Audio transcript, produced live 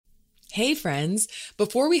Hey friends,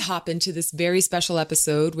 before we hop into this very special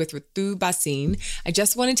episode with Ritu Bhasin, I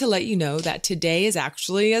just wanted to let you know that today is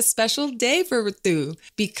actually a special day for Ritu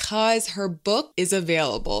because her book is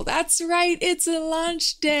available. That's right, it's a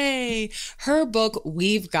launch day. Her book,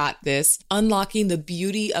 We've Got This, Unlocking the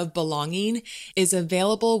Beauty of Belonging, is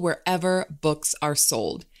available wherever books are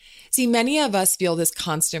sold. See, many of us feel this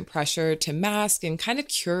constant pressure to mask and kind of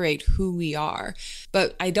curate who we are,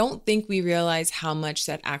 but I don't think we realize how much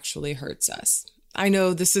that actually hurts us. I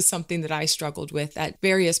know this is something that I struggled with at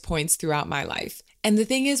various points throughout my life. And the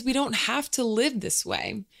thing is, we don't have to live this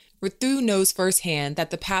way. Ritu knows firsthand that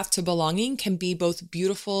the path to belonging can be both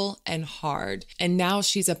beautiful and hard. And now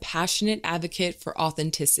she's a passionate advocate for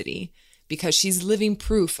authenticity, because she's living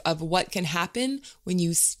proof of what can happen when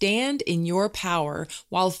you stand in your power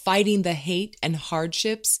while fighting the hate and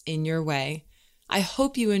hardships in your way. I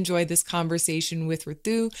hope you enjoyed this conversation with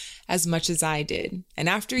Ritu as much as I did. And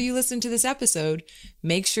after you listen to this episode,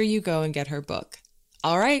 make sure you go and get her book.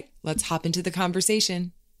 All right, let's hop into the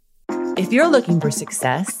conversation. If you're looking for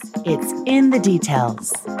success, it's in the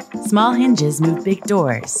details. Small hinges move big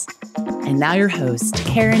doors. And now your host,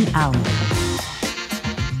 Karen Allen.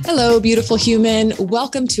 Hello, beautiful human.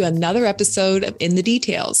 Welcome to another episode of In the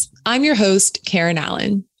Details. I'm your host, Karen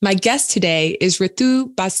Allen. My guest today is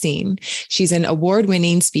Ritu Bhasin. She's an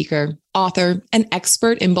award-winning speaker, author, and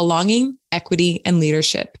expert in belonging, equity, and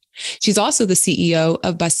leadership. She's also the CEO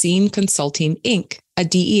of Bhasin Consulting, Inc., a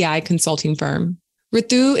DEI consulting firm.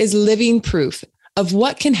 Ritu is living proof of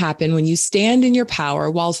what can happen when you stand in your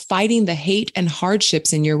power while fighting the hate and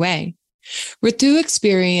hardships in your way. Ritu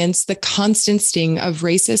experienced the constant sting of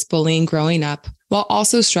racist bullying growing up, while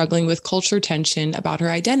also struggling with culture tension about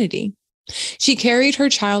her identity. She carried her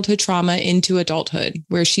childhood trauma into adulthood,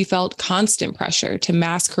 where she felt constant pressure to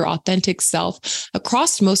mask her authentic self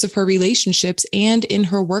across most of her relationships and in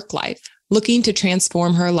her work life. Looking to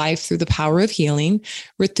transform her life through the power of healing,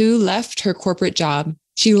 Ritu left her corporate job.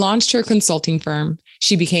 She launched her consulting firm.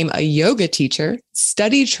 She became a yoga teacher,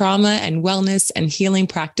 studied trauma and wellness and healing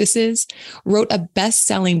practices, wrote a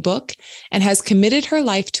best-selling book, and has committed her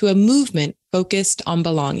life to a movement focused on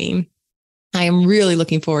belonging. I am really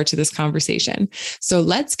looking forward to this conversation. So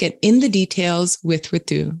let's get in the details with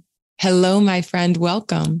Ritu. Hello, my friend.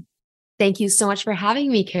 Welcome. Thank you so much for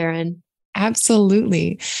having me, Karen.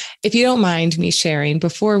 Absolutely. If you don't mind me sharing,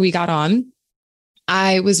 before we got on,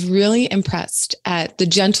 I was really impressed at the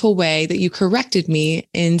gentle way that you corrected me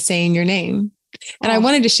in saying your name. And I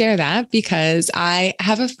wanted to share that because I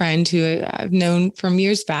have a friend who I've known from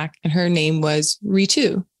years back, and her name was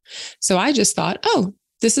Ritu. So I just thought, oh,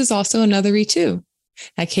 this is also another Ritu.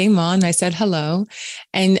 I came on, I said hello.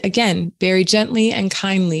 And again, very gently and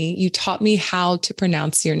kindly, you taught me how to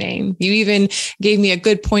pronounce your name. You even gave me a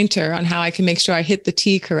good pointer on how I can make sure I hit the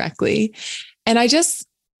T correctly. And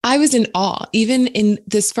I was in awe, even in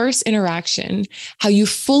this first interaction, how you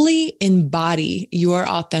fully embody your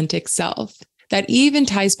authentic self. That even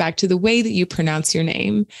ties back to the way that you pronounce your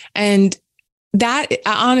name. And that,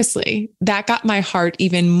 honestly, that got my heart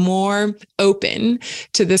even more open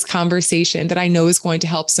to this conversation that I know is going to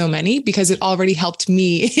help so many, because it already helped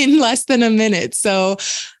me in less than a minute. So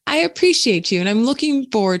I appreciate you, and I'm looking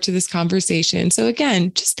forward to this conversation. So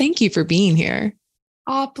again, just thank you for being here.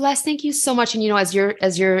 Oh, bless. Thank you so much. And as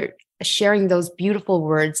you're sharing those beautiful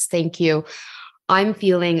words, thank you. I'm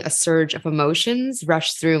feeling a surge of emotions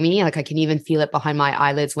rush through me. Like I can even feel it behind my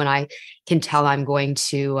eyelids when I can tell I'm going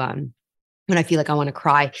to, when I feel like I want to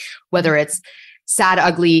cry, whether it's sad,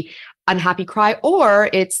 ugly, unhappy cry, or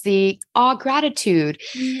it's the gratitude.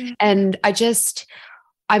 Yeah. And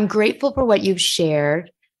I'm grateful for what you've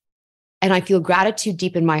shared. And I feel gratitude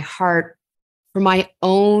deep in my heart for my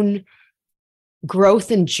own growth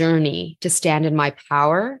and journey to stand in my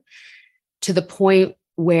power, to the point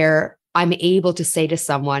where I'm able to say to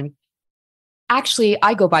someone, actually,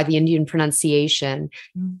 I go by the Indian pronunciation,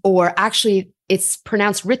 or actually it's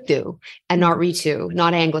pronounced Ritu and not Ritu,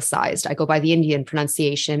 not anglicized. I go by the Indian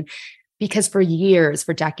pronunciation because for years,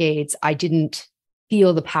 for decades, I didn't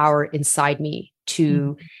feel the power inside me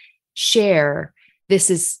to share, this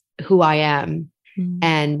is who I am,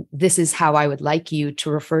 and this is how I would like you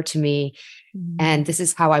to refer to me. And this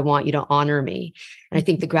is how I want you to honor me. And I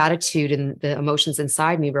think the gratitude and the emotions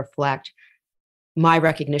inside me reflect my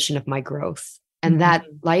recognition of my growth, and that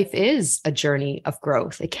life is a journey of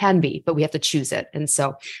growth. It can be, but we have to choose it. And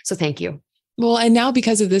so thank you. Well, and now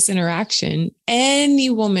because of this interaction, any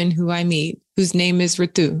woman who I meet whose name is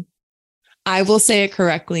Ritu, I will say it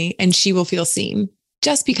correctly and she will feel seen,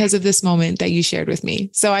 just because of this moment that you shared with me.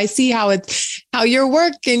 So I see how your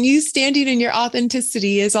work and you standing in your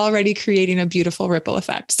authenticity is already creating a beautiful ripple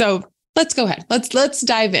effect. So let's go ahead. Let's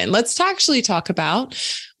dive in. Let's actually talk about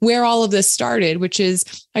where all of this started, which is,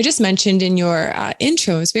 I just mentioned in your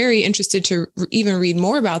intro, I was very interested to even read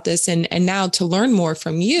more about this and now to learn more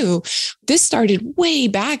from you. This started way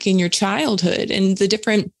back in your childhood and the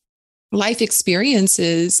different life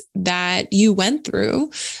experiences that you went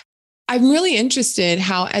through. I'm really interested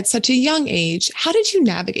how at such a young age, how did you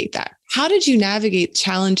navigate that? How did you navigate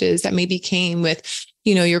challenges that maybe came with,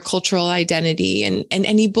 your cultural identity and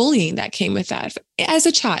any bullying that came with that? As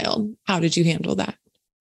a child, how did you handle that?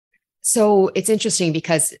 So it's interesting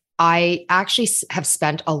because I actually have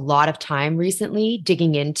spent a lot of time recently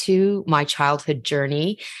digging into my childhood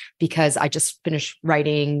journey because I just finished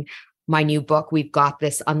writing my new book. We've got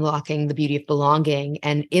this Unlocking the Beauty of Belonging.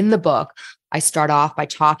 And in the book, I start off by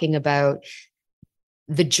talking about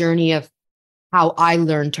the journey of how I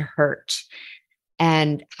learned to hurt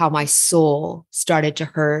and how my soul started to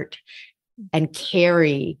hurt and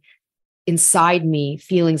carry inside me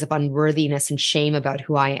feelings of unworthiness and shame about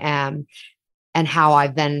who I am, and how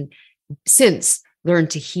I've then since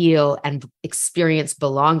learned to heal and experience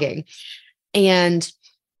belonging. And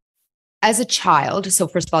as a child, so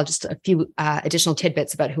first of all, just a few additional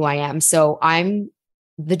tidbits about who I am. So I'm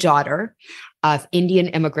the daughter of Indian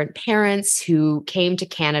immigrant parents who came to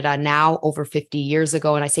Canada now over 50 years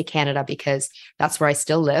ago. And I say Canada because that's where I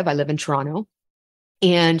still live. I live in Toronto.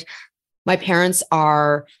 And my parents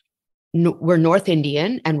we're North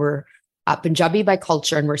Indian and we're Punjabi by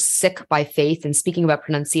culture and we're Sikh by faith. And speaking about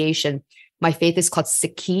pronunciation, my faith is called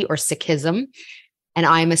Sikhi or Sikhism. And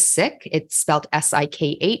I'm a Sikh. It's spelled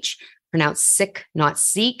S-I-K-H, pronounced Sikh, not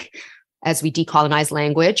Sikh, as we decolonize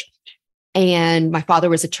language. And my father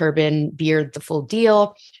was a turban, beard, the full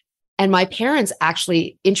deal. And my parents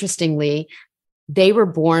actually, interestingly, they were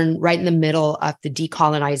born right in the middle of the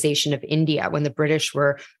decolonization of India when the British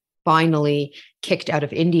were finally kicked out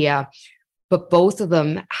of India. But both of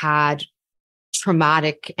them had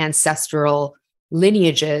traumatic ancestral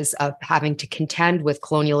lineages of having to contend with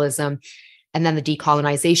colonialism and then the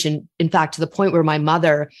decolonization. In fact, to the point where my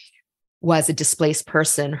mother was a displaced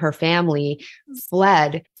person. Her family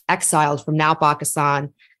fled, exiled from now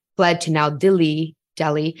Pakistan, fled to now Delhi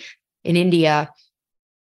in India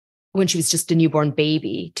when she was just a newborn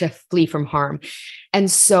baby to flee from harm.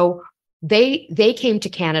 And so they came to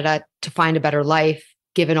Canada to find a better life,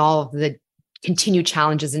 given all of the continued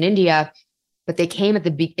challenges in India. But they came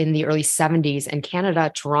in the early 70s, and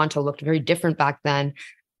Canada, Toronto looked very different back then.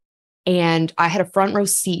 And I had a front row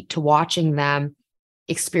seat to watching them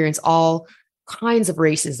experience all kinds of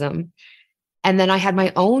racism. And then I had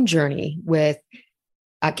my own journey with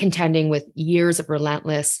contending with years of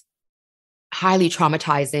relentless, highly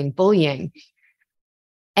traumatizing bullying.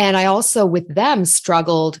 And I also, with them,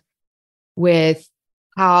 struggled with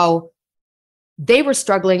how they were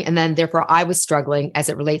struggling, and then therefore I was struggling as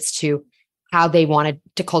it relates to how they wanted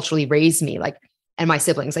to culturally raise me, and my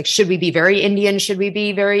siblings. Should we be very Indian? Should we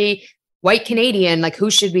be very white Canadian?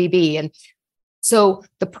 Who should we be? And so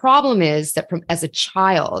the problem is that as a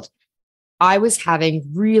child, I was having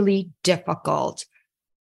really difficult,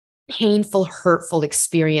 painful, hurtful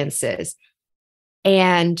experiences.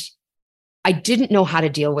 And I didn't know how to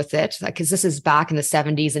deal with it because this is back in the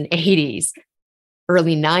 70s and 80s,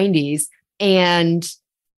 early 90s. And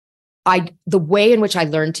the way in which I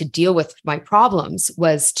learned to deal with my problems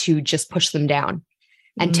was to just push them down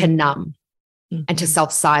and to numb and to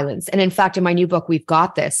self-silence. And in fact, in my new book, We've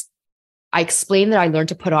Got This, I explain that I learned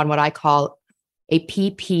to put on what I call a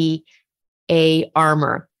PPA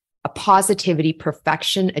armor, a positivity,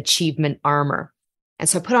 perfection, achievement armor. And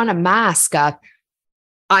so I put on a mask of,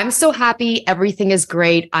 I'm so happy. Everything is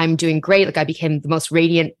great. I'm doing great. I became the most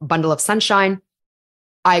radiant bundle of sunshine.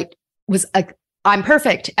 I'm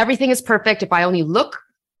perfect. Everything is perfect. If I only look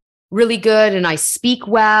really good and I speak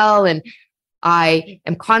well and I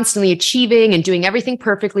am constantly achieving and doing everything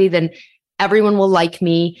perfectly, then everyone will like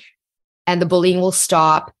me and the bullying will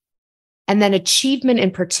stop. And then achievement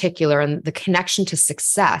in particular and the connection to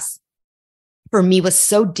success for me was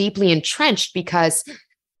so deeply entrenched because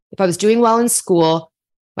if I was doing well in school,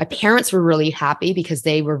 my parents were really happy because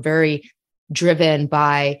they were very driven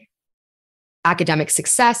by academic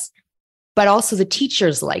success, but also the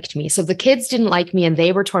teachers liked me. So if the kids didn't like me and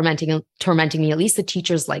they were tormenting me, at least the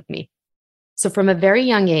teachers liked me. So from a very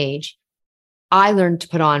young age, I learned to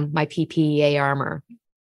put on my PPA armor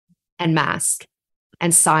and mask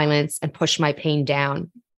and silence and push my pain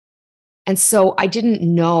down. And so I didn't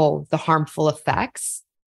know the harmful effects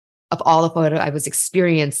of all of what I was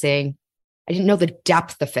experiencing. I didn't know the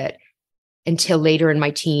depth of it until later in my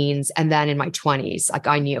teens and then in my 20s.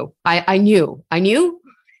 I knew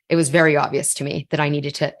it was very obvious to me that I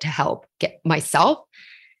needed to help get myself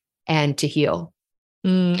and to heal.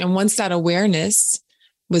 And once that awareness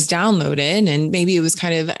was downloaded, and maybe it was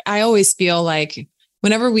kind of, I always feel like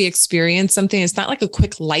whenever we experience something, it's not like a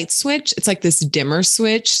quick light switch. It's like this dimmer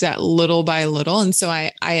switch that little by little. And so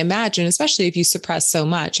I imagine, especially if you suppress so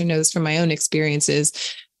much, I know this from my own experiences,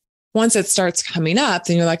 once it starts coming up,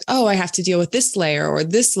 then you're like, oh, I have to deal with this layer or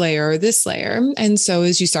this layer or this layer. And so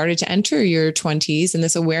as you started to enter your 20s and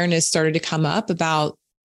this awareness started to come up about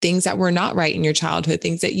things that were not right in your childhood,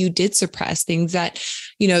 things that you did suppress, things that,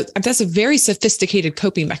 that's a very sophisticated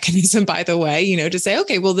coping mechanism, by the way, to say,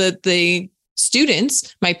 okay, well, the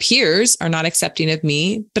students, my peers are not accepting of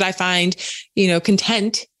me, but I find,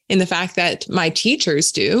 content in the fact that my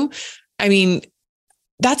teachers do. I mean,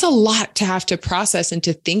 that's a lot to have to process and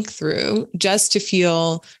to think through just to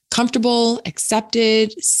feel comfortable,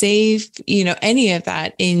 accepted, safe, any of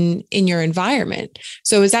that in your environment.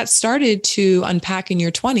 So as that started to unpack in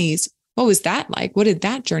your 20s, what was that like? What did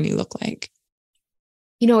that journey look like?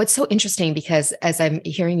 It's so interesting because as I'm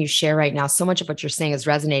hearing you share right now, so much of what you're saying is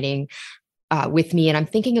resonating with me. And I'm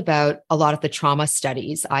thinking about a lot of the trauma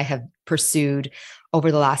studies I have pursued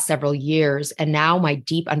over the last several years. And now my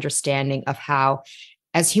deep understanding of how,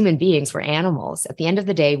 as human beings, we're animals. At the end of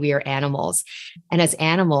the day, we are animals. And as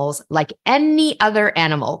animals, like any other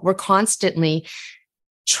animal, we're constantly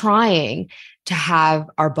trying to have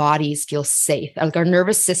our bodies feel safe. Like our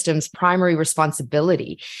nervous system's primary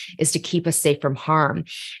responsibility is to keep us safe from harm.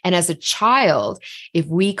 And as a child, if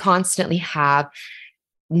we constantly have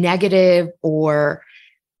negative or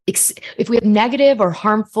if we have negative or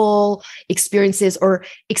harmful experiences or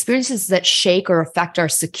experiences that shake or affect our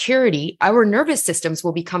security, our nervous systems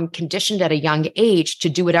will become conditioned at a young age to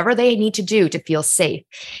do whatever they need to do to feel safe.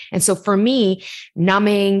 And so for me,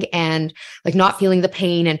 numbing and like not feeling the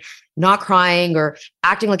pain and not crying or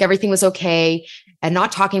acting like everything was okay and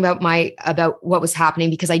not talking about what was happening,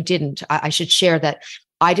 because I didn't. I should share that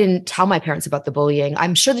I didn't tell my parents about the bullying.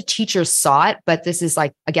 I'm sure the teachers saw it, but this is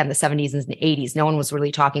like, again, the 70s and the 80s. No one was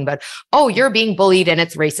really talking about, oh, you're being bullied and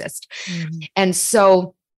it's racist. Mm-hmm. And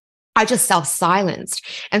so I just self-silenced.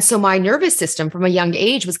 And so my nervous system from a young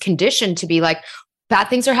age was conditioned to be like, bad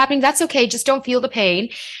things are happening. That's okay. Just don't feel the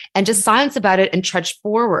pain and just silence about it and trudge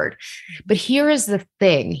forward. But here's the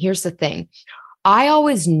thing. I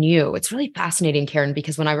always knew, it's really fascinating, Karen,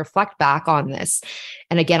 because when I reflect back on this,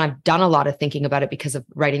 and again, I've done a lot of thinking about it because of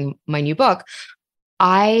writing my new book,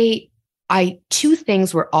 two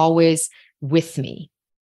things were always with me.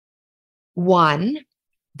 One,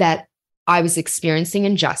 that I was experiencing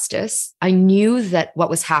injustice. I knew that what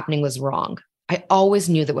was happening was wrong. I always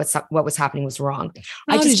knew that what was happening was wrong.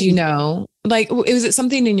 How did you know? Like, was it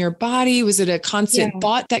something in your body? Was it a constant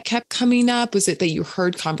thought that kept coming up? Was it that you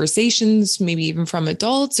heard conversations, maybe even from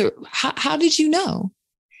adults? Or how did you know?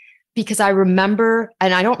 Because I remember,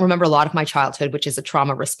 and I don't remember a lot of my childhood, which is a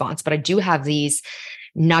trauma response, but I do have these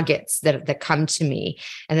nuggets that come to me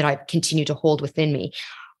and that I continue to hold within me.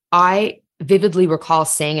 I vividly recall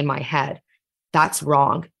saying in my head, that's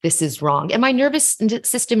wrong. This is wrong. And my nervous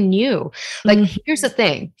system knew. Like, here's the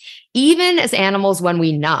thing. Even as animals, when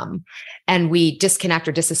we numb and we disconnect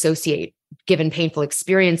or disassociate given painful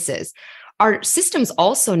experiences, our systems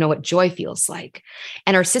also know what joy feels like.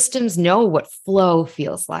 And our systems know what flow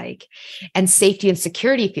feels like and safety and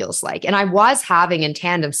security feels like. And I was having in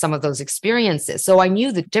tandem some of those experiences. So I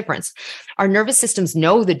knew the difference. Our nervous systems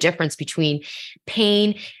know the difference between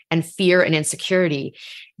pain and fear and insecurity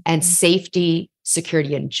and safety,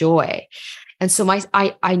 security, and joy. And so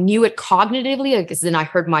I knew it cognitively, because then I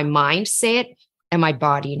heard my mind say it and my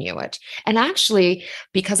body knew it. And actually,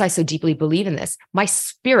 because I so deeply believe in this, my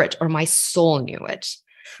spirit or my soul knew it.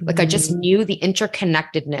 Like I just knew the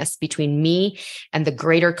interconnectedness between me and the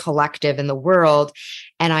greater collective in the world.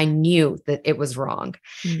 And I knew that it was wrong.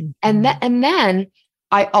 And then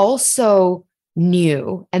I also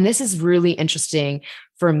knew, and this is really interesting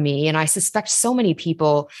for me, and I suspect so many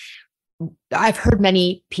people, I've heard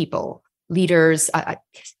many people, leaders,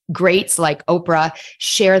 greats like Oprah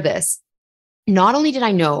share this. Not only did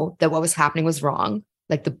I know that what was happening was wrong,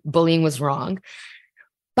 like the bullying was wrong,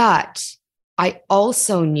 but I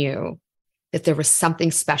also knew that there was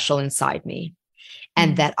something special inside me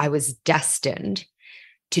and that I was destined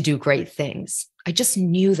to do great things. I just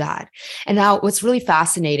knew that. And now what's really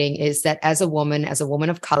fascinating is that as a woman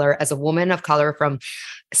of color from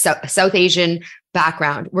South Asian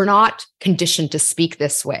background, we're not conditioned to speak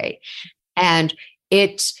this way. And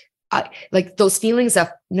it, like those feelings of,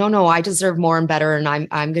 no, I deserve more and better, and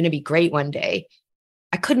I'm going to be great one day.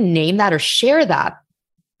 I couldn't name that or share that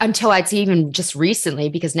until I'd say even just recently,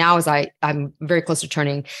 because now as I'm very close to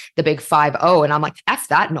turning the big 50, and I'm like, F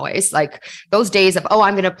that noise. Like those days of,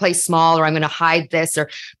 I'm going to play small, or I'm going to hide this, or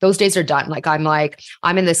those days are done.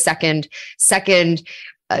 I'm in the second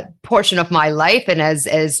portion of my life. And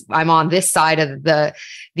as I'm on this side of the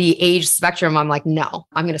age spectrum, I'm like, no,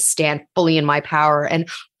 I'm going to stand fully in my power. And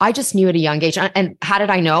I just knew at a young age. And how did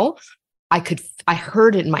I know? I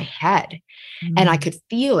heard it in my head. And I could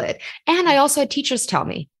feel it. And I also had teachers tell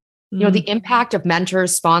me, the impact of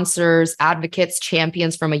mentors, sponsors, advocates,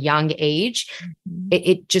 champions from a young age,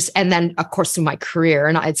 it just, and then of course through my career,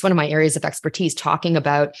 and it's one of my areas of expertise, talking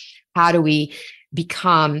about how do we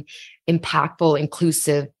become impactful,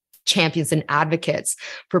 inclusive champions and advocates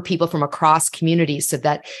for people from across communities, so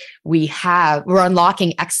that we're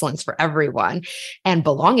unlocking excellence for everyone and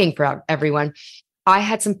belonging for everyone. I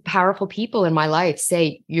had some powerful people in my life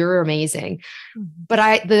say, you're amazing.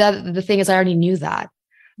 But the thing is, I already knew that.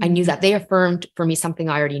 I knew that they affirmed for me something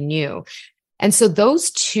I already knew. And so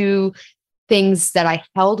those two things that I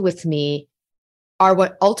held with me are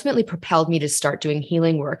what ultimately propelled me to start doing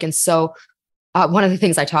healing work. And so one of the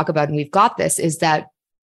things I talk about, and we've got this, is that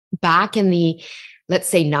back in the, let's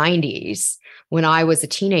say 90s, when I was a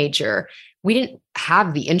teenager, we didn't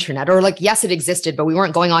have the internet, or yes, it existed, but we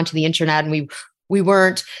weren't going onto the internet, and there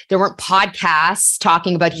weren't podcasts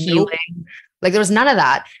talking about healing. There was none of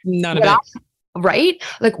that. None of it. Right?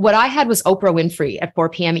 What I had was Oprah Winfrey at 4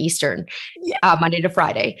 p.m. Eastern, Monday to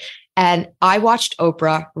Friday. And I watched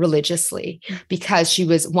Oprah religiously because she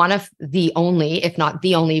was one of the only, if not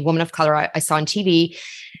the only, woman of color I saw on TV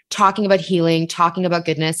talking about healing, talking about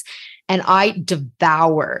goodness. And I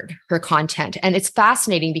devoured her content. And it's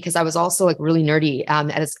fascinating because I was also really nerdy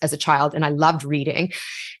as a child, and I loved reading.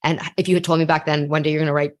 And if you had told me back then, one day you're going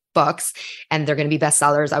to write books and they're going to be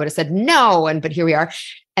bestsellers, I would have said no. But here we are.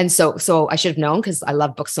 And so I should have known, because I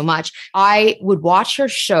love books so much. I would watch her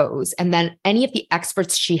shows, and then any of the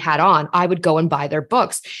experts she had on, I would go and buy their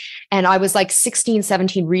books. And I was 16,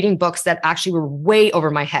 17 reading books that actually were way over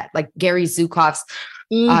my head, like Gary Zukav's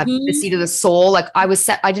The Seat of the Soul.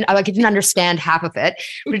 I didn't understand half of it,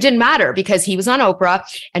 but it didn't matter because he was on Oprah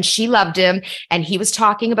and she loved him and he was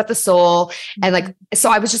talking about the soul. And so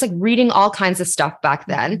I was just reading all kinds of stuff back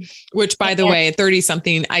then. Which, by the way, at 30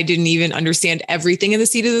 something, I didn't even understand everything in The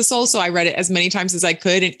Seat of the Soul. So I read it as many times as I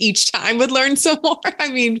could, and each time would learn some more.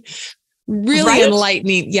 I mean, really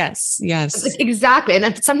enlightening. Yes. Exactly.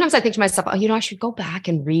 And sometimes I think to myself, I should go back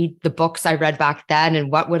and read the books I read back then,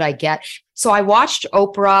 and what would I get? So I watched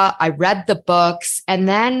Oprah, I read the books, and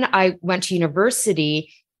then I went to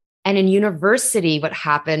university. And in university, what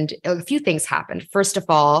happened, a few things happened. First of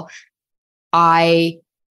all, I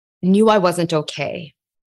knew I wasn't okay.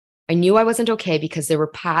 I knew I wasn't okay because there were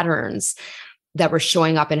patterns that were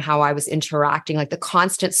showing up in how I was interacting, the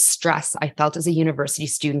constant stress I felt as a university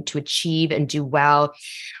student to achieve and do well.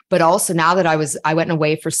 But also now that I went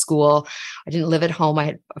away for school, I didn't live at home.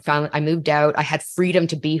 I moved out. I had freedom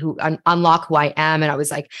to unlock who I am. And I was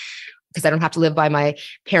because I don't have to live by my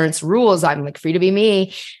parents' rules, I'm free to be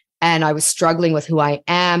me. And I was struggling with who I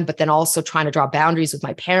am, but then also trying to draw boundaries with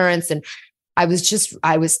my parents. And I was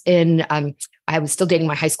still dating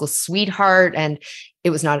my high school sweetheart, and it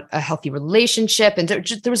was not a healthy relationship. And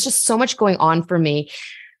there was just so much going on for me.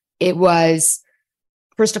 It was,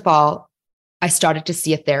 first of all, I started to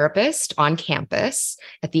see a therapist on campus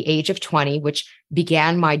at the age of 20, which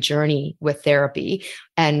began my journey with therapy.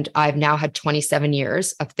 And I've now had 27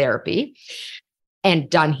 years of therapy and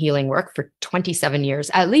done healing work for 27 years,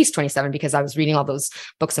 at least 27, because I was reading all those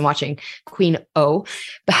books and watching Queen O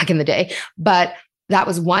back in the day. But that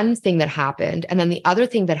was one thing that happened. And then the other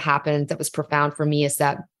thing that happened that was profound for me is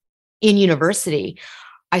that in university,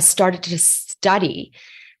 I started to study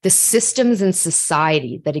the systems in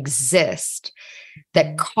society that exist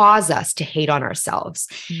that cause us to hate on ourselves.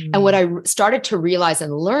 And what I started to realize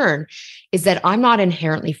and learn is that I'm not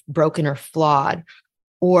inherently broken or flawed,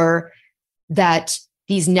 or that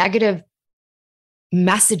these negative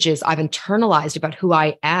messages I've internalized about who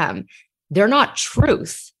I am, they're not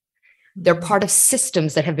truth. They're part of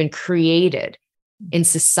systems that have been created in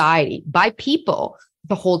society by people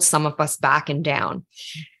to hold some of us back and down.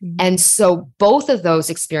 And so both of those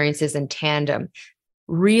experiences in tandem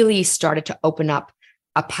really started to open up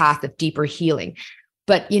a path of deeper healing.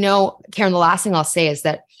 But, Karen, the last thing I'll say is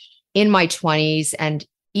that in my 20s and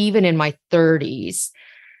even in my 30s,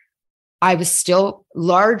 I was still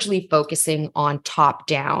largely focusing on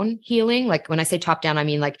top-down healing. When I say top-down, I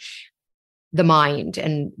mean the mind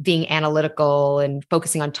and being analytical and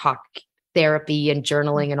focusing on talk therapy and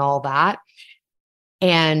journaling and all that.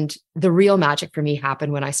 And the real magic for me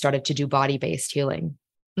happened when I started to do body-based healing.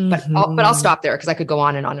 But I'll stop there because I could go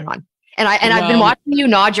on and on and on. And I've been watching you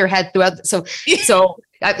nod your head throughout. So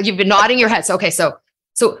you've been nodding your head. So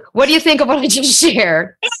what do you think of what I just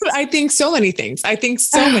shared? I think so many things.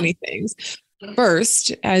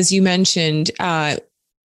 First, as you mentioned,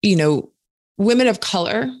 women of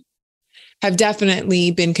color have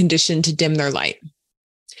definitely been conditioned to dim their light,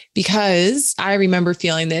 because I remember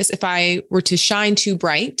feeling this. If I were to shine too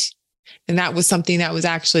bright, and that was something that was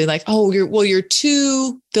actually like, oh, you're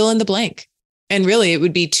too fill in the blank. And really it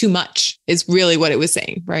would be too much is really what it was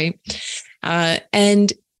saying. Right.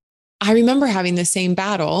 And I remember having the same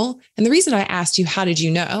battle. And the reason I asked you, how did you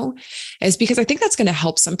know, is because I think that's going to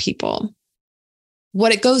help some people.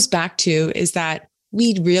 What it goes back to is that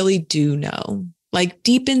we really do know, like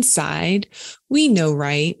deep inside, we know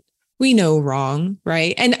right, we know wrong,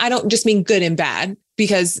 right? And I don't just mean good and bad,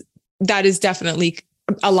 because that is definitely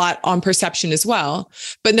a lot on perception as well.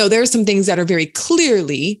 But no, there are some things that are very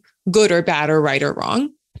clearly good or bad or right or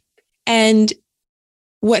wrong. And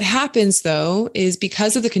what happens though, is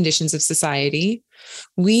because of the conditions of society,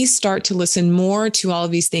 we start to listen more to all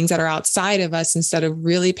of these things that are outside of us instead of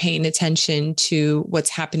really paying attention to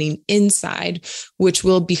what's happening inside, which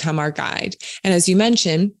will become our guide. And as you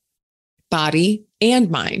mentioned, body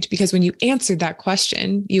and mind, because when you answered that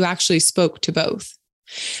question, you actually spoke to both.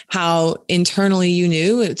 How internally you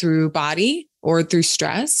knew through body or through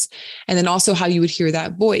stress, and then also how you would hear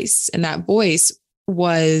that voice. And that voice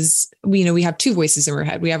was, we have two voices in our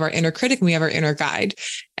head. We have our inner critic and we have our inner guide.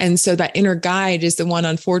 And so that inner guide is the one,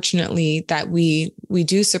 unfortunately, that we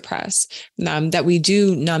do suppress, that we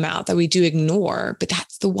do numb out, that we do ignore. But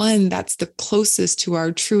that's the one that's the closest to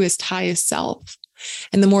our truest, highest self.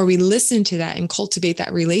 And the more we listen to that and cultivate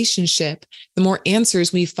that relationship, the more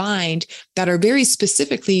answers we find that are very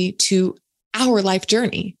specifically to our life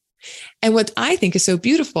journey. And what I think is so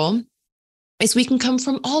beautiful is we can come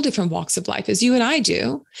from all different walks of life, as you and I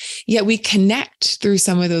do, yet we connect through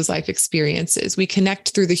some of those life experiences. We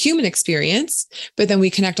connect through the human experience, but then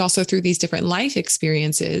we connect also through these different life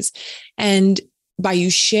experiences. And by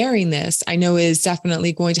you sharing this, I know is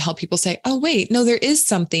definitely going to help people say, oh, wait, no, there is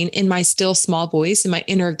something in my still small voice, in my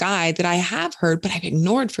inner guide that I have heard, but I've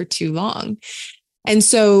ignored for too long. And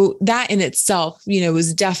so that in itself,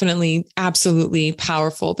 was definitely absolutely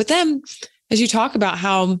powerful. But then as you talk about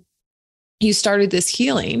how you started this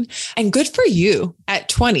healing, and good for you at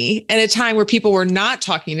 20, at a time where people were not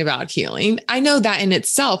talking about healing, I know that in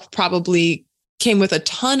itself probably came with a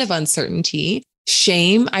ton of uncertainty.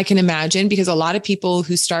 Shame, I can imagine, because a lot of people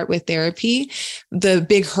who start with therapy, the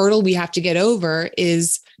big hurdle we have to get over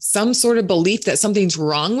is some sort of belief that something's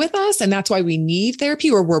wrong with us. And that's why we need therapy,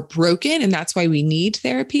 or we're broken. And that's why we need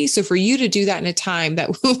therapy. So for you to do that in a time that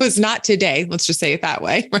was not today, let's just say it that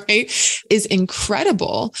way, right, is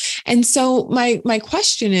incredible. And so my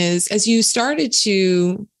question is, as you started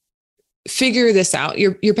to figure this out,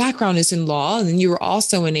 your background is in law, and you were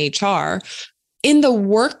also in HR. In the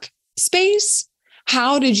work space,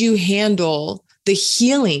 how did you handle the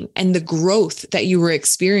healing and the growth that you were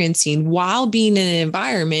experiencing while being in an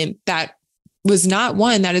environment that was not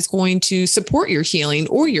one that is going to support your healing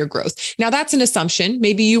or your growth? Now, that's an assumption.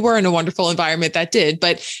 Maybe you were in a wonderful environment that did,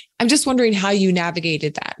 but I'm just wondering how you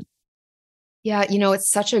navigated that. Yeah, it's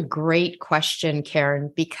such a great question,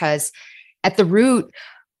 Karen, because at the root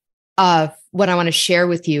of what I want to share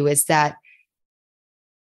with you is that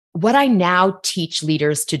what I now teach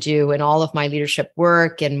leaders to do in all of my leadership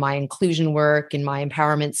work and my inclusion work and my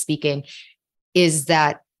empowerment speaking is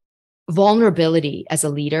that vulnerability as a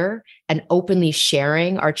leader and openly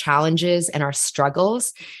sharing our challenges and our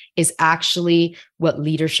struggles is actually what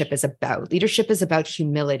leadership is about. Leadership is about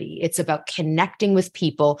humility. It's about connecting with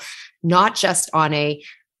people, not just on a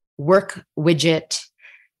work widget,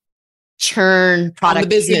 churn, product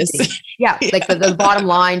business. Yeah, like the bottom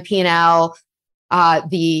line, P&L,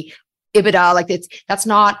 the EBITDA, that's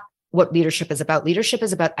not what leadership is about. Leadership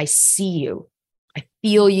is about, I see you, I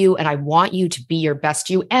feel you, and I want you to be your best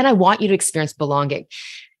you, and I want you to experience belonging.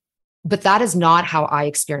 But that is not how I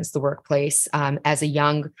experienced the workplace as a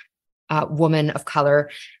young woman of color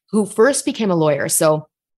who first became a lawyer. So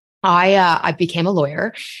I became a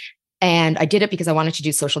lawyer, and I did it because I wanted to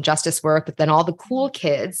do social justice work. But then all the cool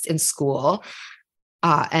kids in school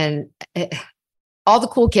all the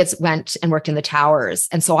cool kids went and worked in the towers.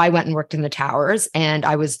 And so I went and worked in the towers, and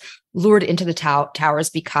I was lured into the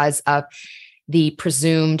towers because of the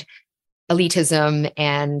presumed elitism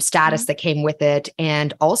and status that came with it.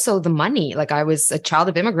 And also the money. Like, I was a child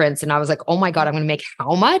of immigrants, and I was like, oh my God, I'm going to make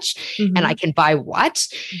how much? And I can buy what?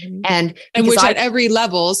 And which at every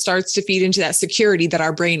level starts to feed into that security that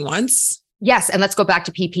our brain wants. Yes. And let's go back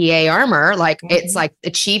to PPA armor. Like it's like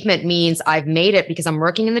achievement means I've made it because I'm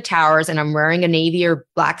working in the towers and I'm wearing a navy or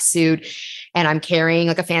black suit and I'm carrying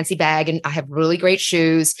like a fancy bag and I have really great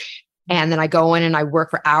shoes. And then I go in and I work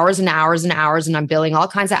for hours and hours and hours and I'm billing all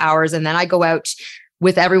kinds of hours. And then I go out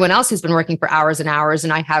with everyone else who's been working for hours and hours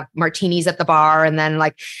and I have martinis at the bar and then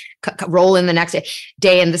like roll in the next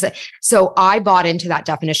day. And this, so I bought into that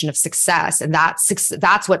definition of success. And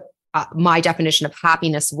that's what my definition of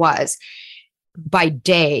happiness was by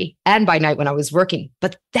day and by night when I was working.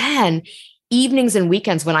 But then evenings and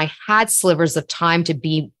weekends when I had slivers of time to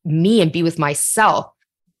be me and be with myself,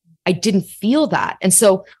 I didn't feel that. And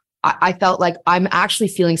so I felt like I'm actually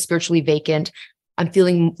feeling spiritually vacant. I'm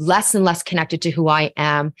feeling less and less connected to who I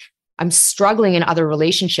am. I'm struggling in other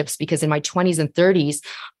relationships because in my 20s and 30s,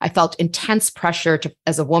 I felt intense pressure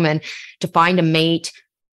as a woman to find a mate,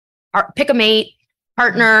 or pick a mate,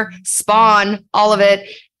 partner, spawn, all of it.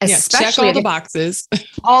 Especially check all the boxes.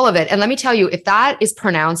 All of it. And let me tell you, if that is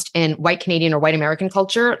pronounced in white Canadian or white American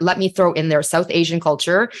culture, let me throw in there South Asian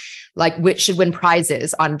culture, like which should win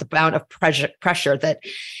prizes on the amount of pressure that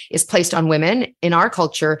is placed on women in our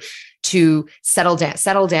culture to settle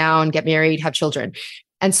down, get married, have children.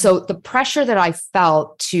 And so the pressure that I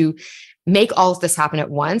felt to make all of this happen at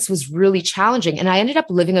once was really challenging. And I ended up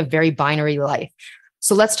living a very binary life.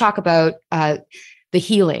 So let's talk about the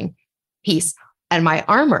healing piece. And my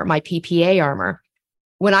armor, my PPA armor.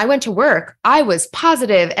 When I went to work, I was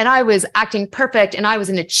positive and I was acting perfect and I was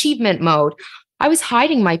in achievement mode. I was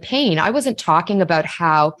hiding my pain. I wasn't talking about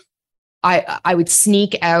how I would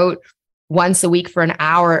sneak out once a week for an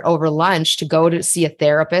hour over lunch to go to see a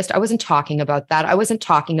therapist. I wasn't talking about that. I wasn't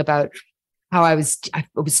talking about how I was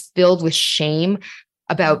filled with shame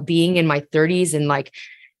about being in my 30s and like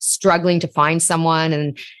struggling to find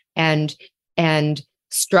someone and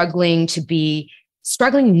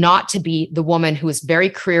struggling not to be the woman who is very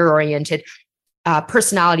career oriented,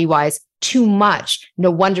 personality wise, too much.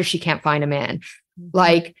 No wonder she can't find a man,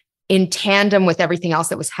 like in tandem with everything else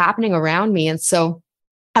that was happening around me. And so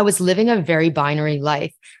I was living a very binary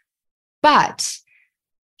life. But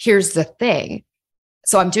here's the thing.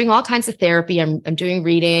 So I'm doing all kinds of therapy. I'm doing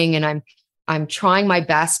reading and I'm trying my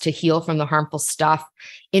best to heal from the harmful stuff,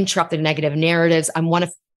 interrupt the negative narratives. I'm one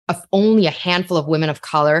of only a handful of women of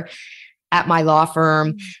color at my law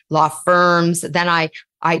firms. Then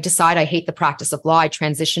I decide I hate the practice of law. I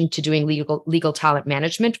transitioned to doing legal talent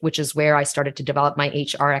management, which is where I started to develop my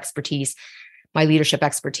HR expertise, my leadership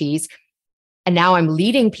expertise. And now I'm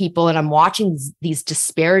leading people and I'm watching these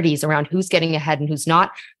disparities around who's getting ahead and who's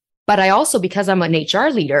not. But I also, because I'm an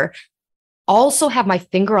HR leader, also have my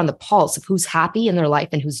finger on the pulse of who's happy in their life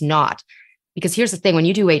and who's not. Because here's the thing, when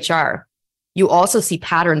you do HR, you also see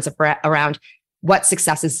patterns around what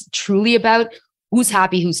success is truly about, who's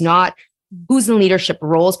happy, who's not, who's in leadership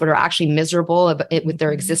roles, but are actually miserable with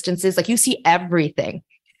their existences. Like you see everything.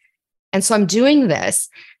 And so I'm doing this,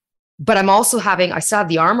 but I'm also I still have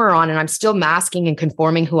the armor on and I'm still masking and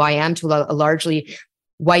conforming who I am to a largely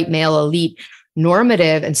white male elite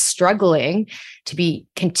normative and struggling to be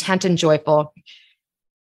content and joyful.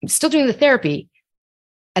 I'm still doing the therapy.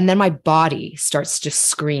 And then my body starts to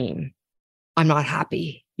scream, I'm not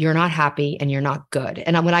happy. You're not happy and you're not good.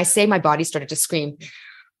 And when I say my body started to scream,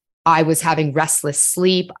 I was having restless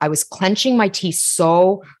sleep. I was clenching my teeth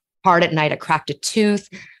so hard at night. I cracked a tooth.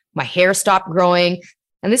 My hair stopped growing.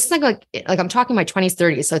 And this is like I'm talking my 20s,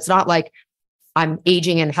 30s. So it's not like I'm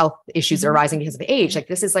aging and health issues are arising because of age. Like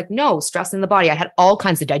this is like, no, stress in the body. I had all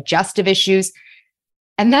kinds of digestive issues.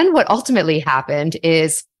 And then what ultimately happened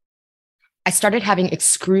is I started having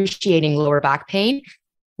excruciating lower back pain,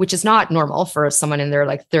 which is not normal for someone in their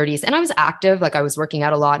like 30s. And I was active, like I was working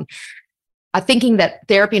out a lot, thinking that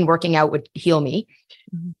therapy and working out would heal me.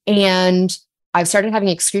 And I started having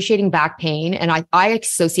excruciating back pain. And I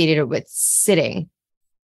associated it with sitting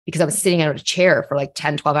because I was sitting out of a chair for like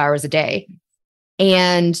 10, 12 hours a day.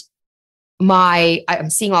 And I'm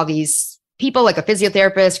seeing all these people like a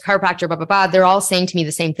physiotherapist, chiropractor, blah, blah, blah. They're all saying to me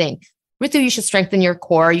the same thing. Ritu, you should strengthen your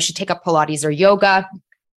core. You should take up Pilates or yoga.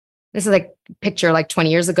 This is like a picture like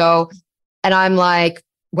 20 years ago. And I'm like,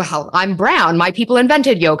 well, I'm brown. My people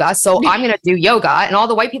invented yoga. So I'm going to do yoga and all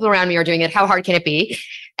the white people around me are doing it. How hard can it be?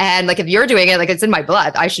 And like, if you're doing it, like it's in my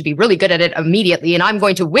blood, I should be really good at it immediately. And I'm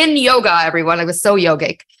going to win yoga, everyone. I was so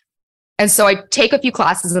yogic. And so I take a few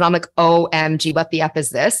classes and I'm like, OMG, what the F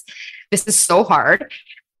is this? This is so hard.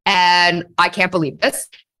 And I can't believe this.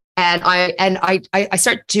 And I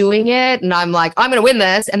start doing it and I'm like, I'm going to win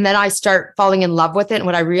this. And then I start falling in love with it. And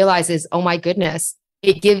what I realize is, oh my goodness,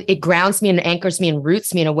 it grounds me and anchors me and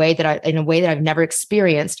roots me in a way that I've never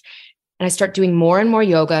experienced. And I start doing more and more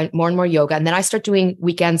yoga, more and more yoga. And then I start doing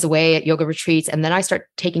weekends away at yoga retreats. And then I start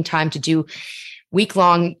taking time to do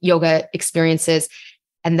week-long yoga experiences.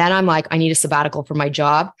 And then I'm like, I need a sabbatical for my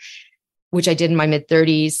job, which I did in my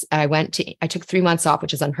mid-30s. I took 3 months off,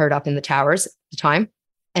 which is unheard of in the towers at the time,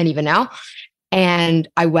 and even now. And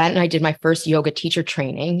I went and I did my first yoga teacher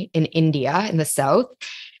training in India, in the South,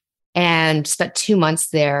 and spent 2 months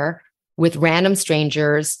there with random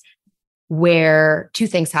strangers, where two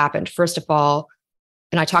things happened. First of all,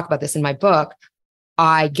 and I talk about this in my book,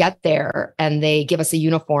 I get there and they give us a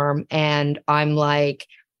uniform, and I'm like,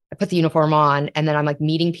 I put the uniform on, and then I'm like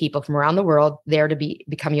meeting people from around the world there to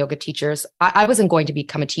become yoga teachers. I wasn't going to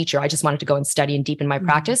become a teacher. I just wanted to go and study and deepen my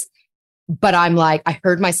practice. But I'm like, I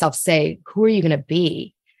heard myself say, who are you going to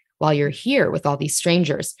be while you're here with all these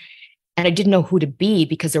strangers? And I didn't know who to be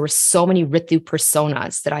because there were so many Ritu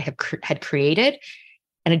personas that I had created,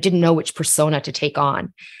 and I didn't know which persona to take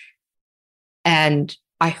on. And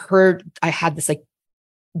I had this like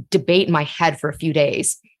debate in my head for a few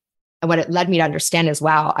days. And what it led me to understand is,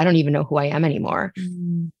 wow, I don't even know who I am anymore.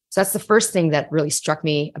 So that's the first thing that really struck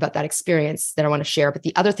me about that experience that I want to share. But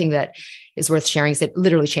the other thing that is worth sharing is it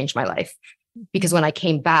literally changed my life. Because when I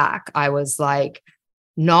came back, I was like,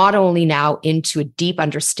 not only now into a deep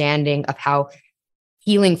understanding of how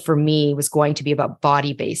healing for me was going to be about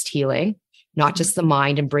body-based healing, not just the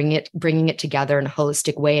mind, and bringing it together in a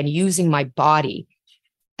holistic way, and using my body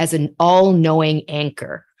as an all-knowing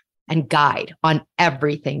anchor and guide on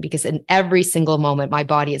everything, because in every single moment, my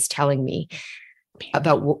body is telling me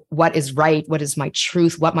about what is right, what is my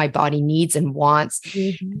truth, what my body needs and wants,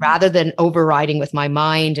 rather than overriding with my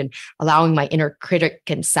mind and allowing my inner critic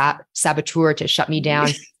and saboteur to shut me down.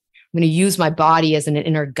 I'm going to use my body as an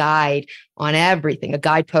inner guide on everything, a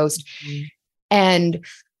guidepost. And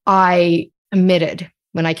I admitted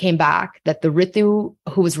when I came back that the Ritu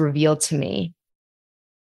who was revealed to me,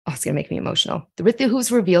 it's going to make me emotional. The Ritu who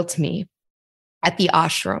was revealed to me at the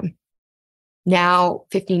ashram now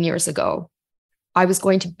 15 years ago, I was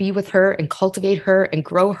going to be with her and cultivate her and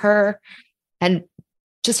grow her and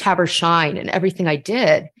just have her shine in everything I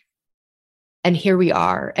did. And here we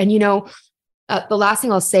are. And, the last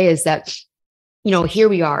thing I'll say is that, here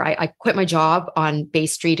we are. I quit my job on Bay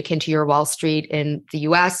Street, akin to your Wall Street in the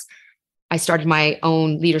US. I started my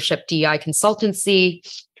own leadership DI consultancy.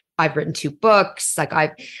 I've written 2 books. Like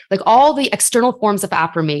all the external forms of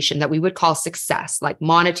affirmation that we would call success, like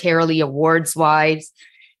monetarily, awards wise,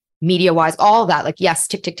 media wise, all that, like, yes,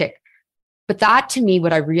 tick, tick, tick. But that to me,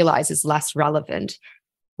 what I realize is less relevant.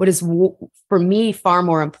 What is for me far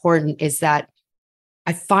more important is that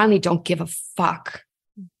I finally don't give a fuck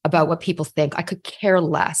about what people think. I could care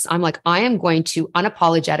less. I'm like, I am going to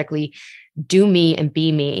unapologetically do me and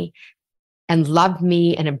be me and love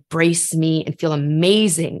me and embrace me and feel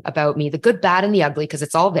amazing about me, the good, bad, and the ugly, because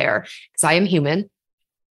it's all there, because I am human.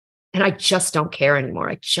 And I just don't care anymore.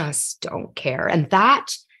 I just don't care. And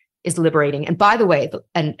that is liberating. And by the way,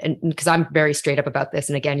 and because I'm very straight up about this,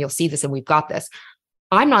 and again, you'll see this and we've got this,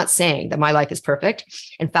 I'm not saying that my life is perfect.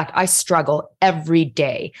 In fact, I struggle every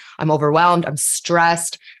day. I'm overwhelmed. I'm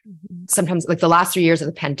stressed. Sometimes, like the last 3 years of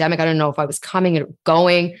the pandemic, I don't know if I was coming or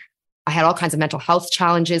going. I had all kinds of mental health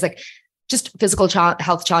challenges, like just physical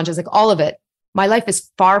health challenges, like all of it. My life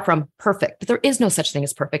is far from perfect, but there is no such thing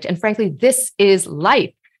as perfect. And frankly, this is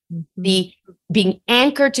life. The being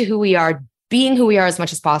anchored to who we are, being who we are as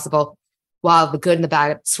much as possible, while the good and the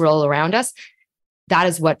bad swirl around us. That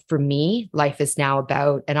is what, for me, life is now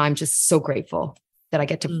about. And I'm just so grateful that I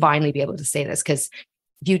get to finally be able to say this, because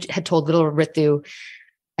if you had told little Ritu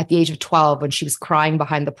at the age of 12, when she was crying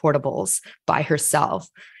behind the portables by herself,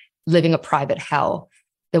 living a private hell,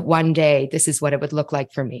 that one day this is what it would look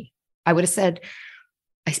like for me, I would have said,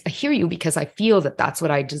 I hear you, because I feel that that's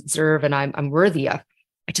what I deserve and I'm worthy of.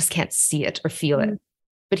 I just can't see it or feel it.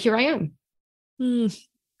 But here I am.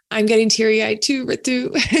 I'm getting teary-eyed too,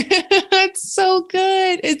 Ritu. It's so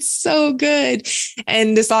good. It's so good.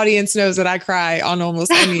 And this audience knows that I cry on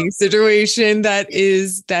almost any situation that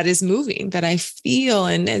is moving, that I feel.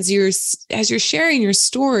 And as you're sharing your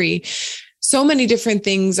story, so many different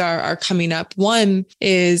things are coming up. One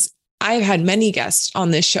is, I've had many guests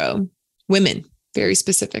on this show, women very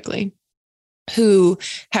specifically, who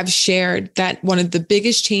have shared that one of the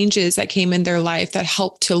biggest changes that came in their life that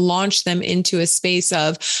helped to launch them into a space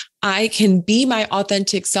of, I can be my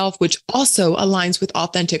authentic self, which also aligns with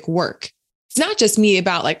authentic work. It's not just me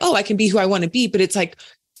about like, oh, I can be who I want to be, but it's like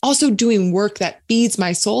also doing work that feeds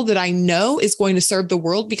my soul that I know is going to serve the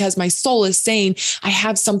world, because my soul is saying, I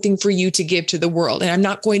have something for you to give to the world. And I'm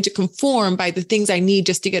not going to conform by the things I need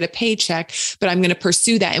just to get a paycheck, but I'm going to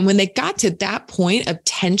pursue that. And when they got to that point of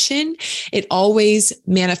tension, it always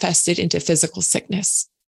manifested into physical sickness.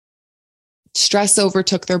 Stress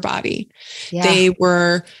overtook their body. Yeah. They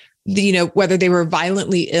were, whether they were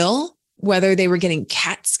violently ill, whether they were getting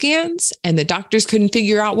CAT scans and the doctors couldn't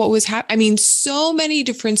figure out what was happening. I mean, so many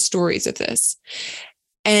different stories of this.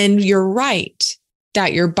 And you're right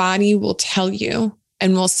that your body will tell you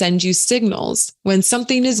and will send you signals when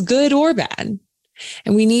something is good or bad.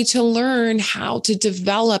 And we need to learn how to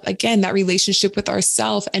develop, again, that relationship with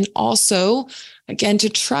ourselves, and also, again, to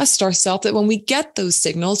trust ourselves that when we get those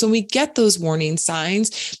signals, when we get those warning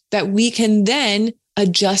signs, that we can then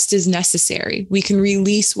adjust as necessary. We can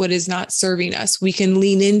release what is not serving us. We can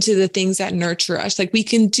lean into the things that nurture us. Like, we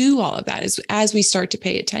can do all of that as we start to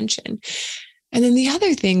pay attention. And then the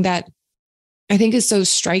other thing that I think is so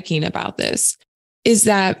striking about this is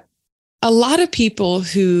that a lot of people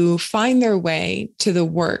who find their way to the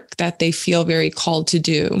work that they feel very called to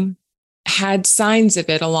do had signs of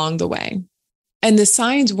it along the way. And the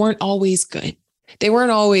signs weren't always good. They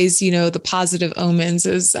weren't always, the positive omens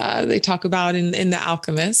as they talk about in The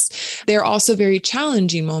Alchemist. They're also very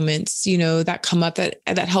challenging moments, that come up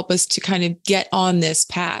that help us to kind of get on this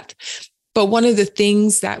path. But one of the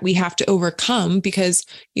things that we have to overcome, because,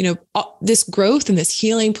 this growth and this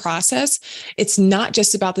healing process, it's not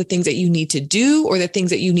just about the things that you need to do or the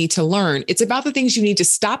things that you need to learn. It's about the things you need to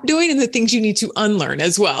stop doing and the things you need to unlearn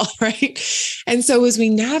as well, right? And so as we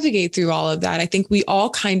navigate through all of that, I think we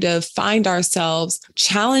all kind of find ourselves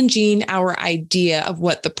challenging our idea of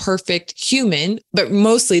what the perfect human, but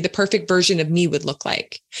mostly the perfect version of me would look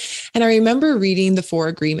like. And I remember reading the 4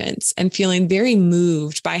 Agreements and feeling very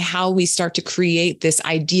moved by how we start to create this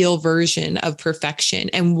ideal version of perfection,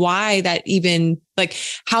 and why that even, like,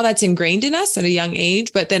 how that's ingrained in us at a young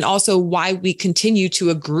age, but then also why we continue to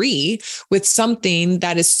agree with something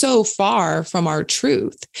that is so far from our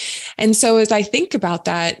truth. And so as I think about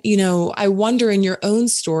that, I wonder in your own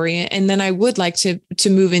story, and then I would like to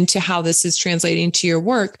move into how this is translating to your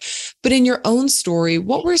work, but in your own story,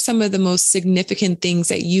 what were some of the most significant things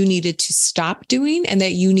that you needed to stop doing and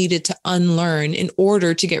that you needed to unlearn in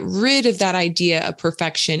order to get rid of that idea of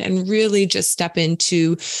perfection and really just step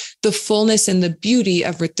into the fullness and the beauty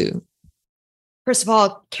of Ritu? First of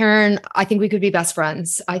all, Karen, I think we could be best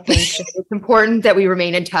friends. I think it's important that we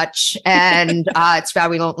remain in touch, and it's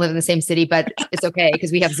bad we don't live in the same city, but it's okay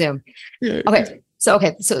because we have Zoom. Okay. So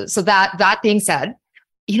that being said,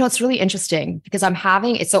 it's really interesting because I'm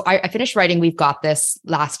having it. So I finished writing We've Got This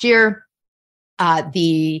last year.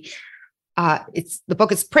 The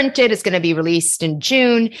book is printed. It's going to be released in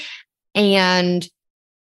June. And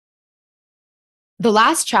the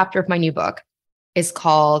last chapter of my new book is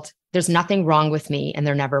called There's Nothing Wrong with Me and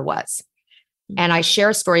There Never Was. And I share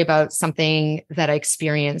a story about something that I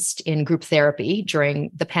experienced in group therapy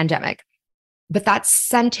during the pandemic. But that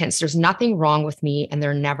sentence, there's nothing wrong with me and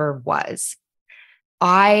there never was,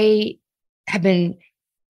 I have been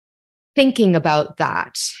thinking about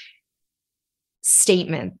that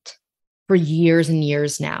statement for years and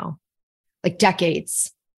years now, like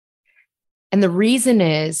decades. And the reason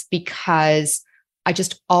is because I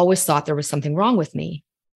just always thought there was something wrong with me.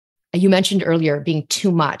 And you mentioned earlier being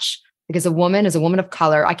too much, because a woman is a woman of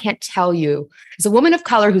color. I can't tell you, as a woman of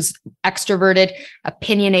color who's extroverted,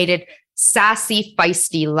 opinionated, sassy,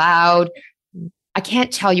 feisty, loud, I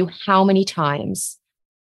can't tell you how many times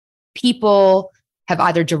people have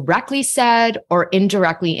either directly said or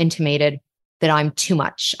indirectly intimated that I'm too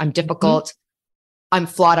much, I'm difficult, I'm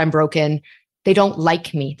flawed, I'm broken. They don't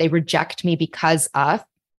like me. They reject me because of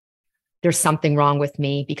there's something wrong with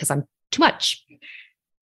me because I'm too much.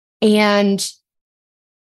 And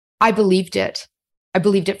I believed it. I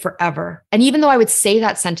believed it forever. And even though I would say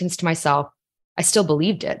that sentence to myself, I still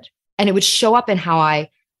believed it. And it would show up in how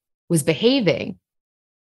I was behaving.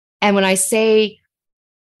 And when I say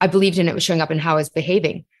I believed in it, was showing up in how I was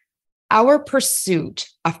behaving, our pursuit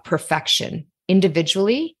of perfection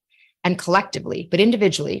individually and collectively, but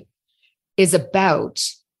individually, is about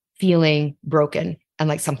feeling broken and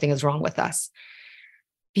like something is wrong with us.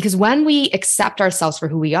 Because when we accept ourselves for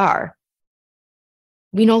who we are,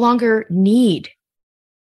 we no longer need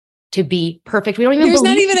to be perfect. We don't even There's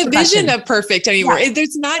not believe even in a vision of perfect anymore. Yeah.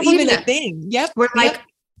 There's not even a thing. Yep. We're like,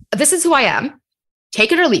 this is who I am.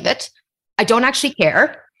 Take it or leave it. I don't actually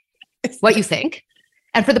care what you think.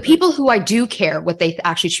 And for the people who I do care what they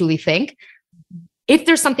actually truly think, if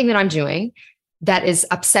there's something that I'm doing that is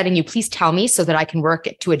upsetting you, please tell me so that I can work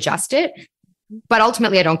to adjust it. But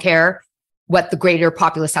ultimately, I don't care what the greater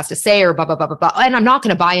populace has to say or blah, blah, blah, blah, blah. And I'm not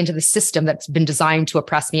going to buy into the system that's been designed to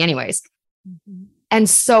oppress me anyways. Mm-hmm. And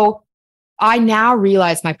so I now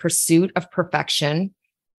realize my pursuit of perfection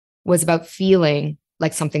was about feeling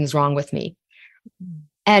like something's wrong with me. Mm-hmm.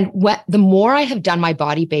 And the more I have done my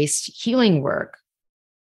body-based healing work,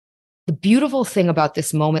 the beautiful thing about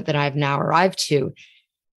this moment that I've now arrived to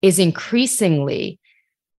is increasingly,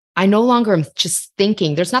 I no longer am just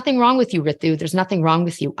thinking, there's nothing wrong with you, Ritu. There's nothing wrong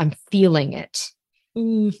with you. I'm feeling it.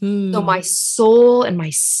 Mm-hmm. So my soul and my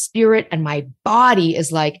spirit and my body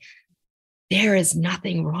is like, there is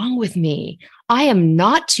nothing wrong with me. I am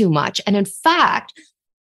not too much. And in fact,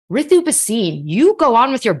 Ritu Bhasin, you go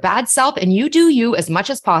on with your bad self and you do you as much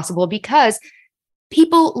as possible because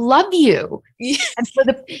people love you. Yes. And for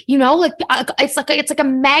it's like a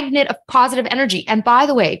magnet of positive energy. And by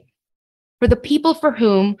the way, for the people for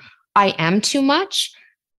whom I am too much,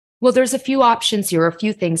 well, there's a few options here, a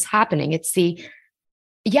few things happening. It's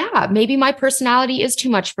maybe my personality is too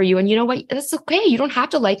much for you. And you know what? That's okay. You don't have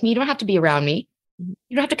to like me. You don't have to be around me.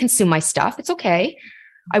 You don't have to consume my stuff. It's okay.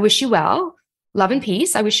 I wish you well. Love and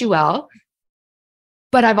peace. I wish you well.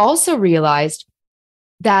 But I've also realized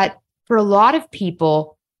that for a lot of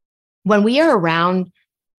people, when we are around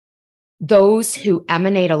those who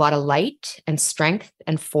emanate a lot of light and strength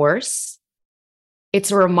and force,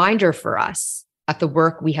 it's a reminder for us of the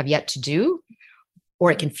work we have yet to do, or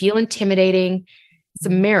it can feel intimidating. It's a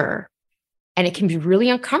mirror and it can be really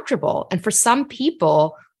uncomfortable. And for some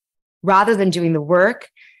people, rather than doing the work,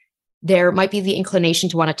 there might be the inclination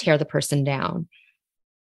to want to tear the person down.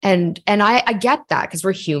 And I get that because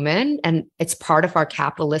we're human and it's part of our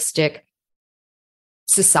capitalistic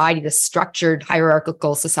society, the structured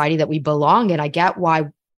hierarchical society that we belong in. I get why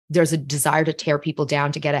there's a desire to tear people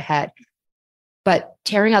down to get ahead. But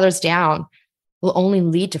tearing others down will only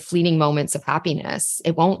lead to fleeting moments of happiness.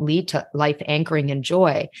 It won't lead to life anchoring in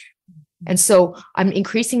joy. And so I'm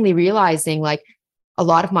increasingly realizing like a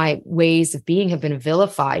lot of my ways of being have been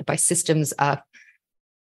vilified by systems of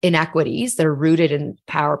inequities that are rooted in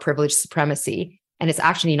power, privilege, supremacy. And it's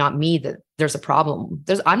actually not me that there's a problem.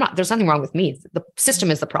 There's nothing wrong with me. The system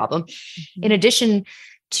is the problem. Mm-hmm. In addition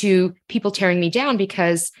to people tearing me down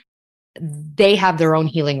because they have their own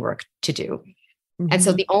healing work to do. Mm-hmm. And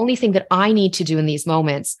so the only thing that I need to do in these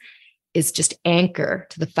moments is just anchor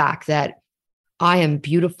to the fact that I am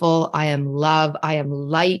beautiful. I am love. I am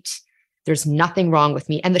light. There's nothing wrong with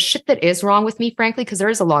me. And the shit that is wrong with me, frankly, because there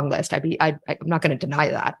is a long list. I'm not going to deny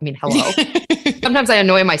that. I mean, hello. Sometimes I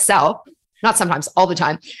annoy myself. Not sometimes, all the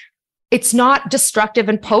time. It's not destructive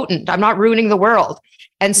and potent. I'm not ruining the world.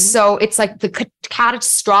 And so it's like the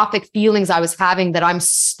catastrophic feelings I was having that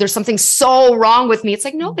there's something so wrong with me. It's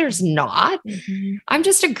like, no, there's not. Mm-hmm. I'm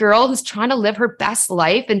just a girl who's trying to live her best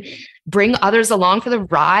life and bring others along for the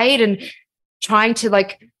ride and trying to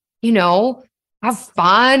have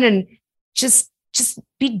fun and just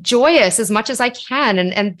be joyous as much as I can.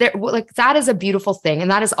 And there, like, that is a beautiful thing. And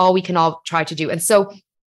that is all we can all try to do. And so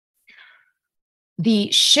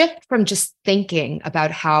the shift from just thinking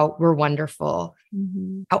about how we're wonderful,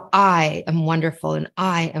 how I am wonderful and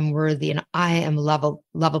I am worthy and I am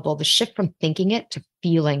lovable, the shift from thinking it to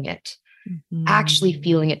feeling it, actually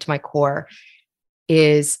feeling it to my core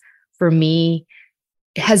has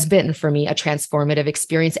been for me a transformative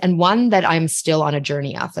experience and one that I'm still on a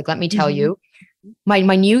journey of. Like, let me tell you, my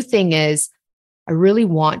new thing is I really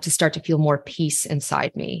want to start to feel more peace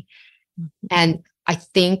inside me. And I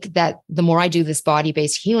think that the more I do this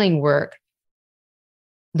body-based healing work,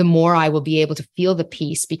 the more I will be able to feel the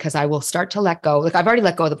peace because I will start to let go. Like, I've already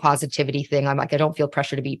let go of the positivity thing. I'm like, I don't feel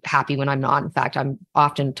pressure to be happy when I'm not. In fact, I'm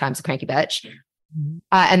oftentimes a cranky bitch.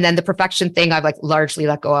 And then the perfection thing, I've like largely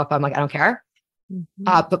let go of. I'm like, I don't care.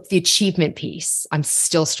 But the achievement piece, I'm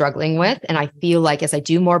still struggling with. And I feel like as I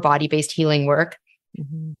do more body-based healing work,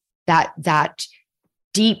 that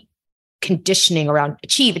deep conditioning around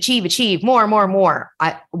achieve, more,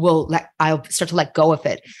 I'll start to let go of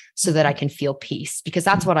it so that I can feel peace, because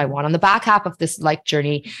that's what I want. On the back half of this life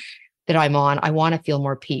journey that I'm on, I want to feel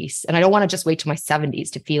more peace. And I don't want to just wait till my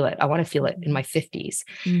 70s to feel it. I want to feel it in my 50s.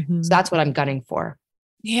 So that's what I'm gunning for.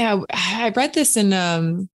 Yeah. I read this in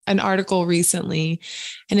an article recently,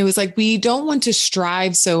 and it was like, we don't want to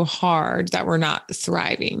strive so hard that we're not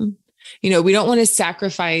thriving. We don't want to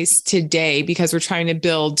sacrifice today because we're trying to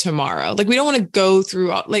build tomorrow. Like, we don't want to go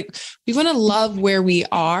through, we want to love where we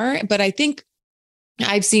are. But I think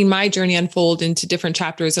I've seen my journey unfold into different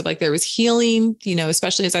chapters of like, there was healing,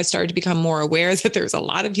 especially as I started to become more aware that there's a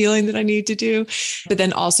lot of healing that I need to do, but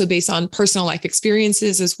then also based on personal life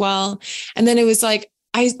experiences as well. And then it was like,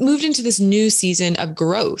 I moved into this new season of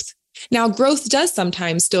growth. Now, growth does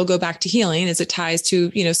sometimes still go back to healing as it ties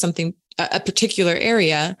to, something, a particular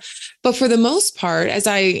area. But for the most part, as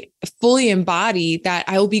I fully embody that,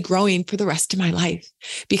 I will be growing for the rest of my life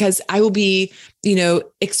because I will be,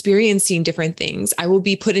 experiencing different things. I will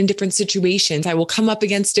be put in different situations. I will come up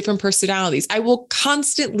against different personalities. I will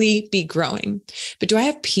constantly be growing. But do I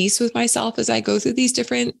have peace with myself as I go through these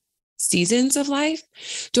different seasons of life?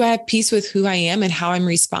 Do I have peace with who I am and how I'm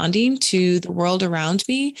responding to the world around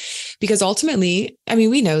me? Because ultimately,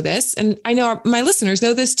 we know this, and I know my listeners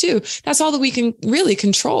know this too. That's all that we can really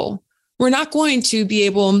control. We're not going to be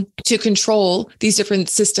able to control these different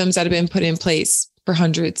systems that have been put in place for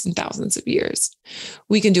hundreds and thousands of years.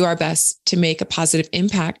 We can do our best to make a positive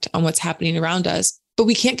impact on what's happening around us, but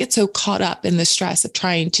we can't get so caught up in the stress of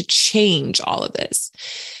trying to change all of this.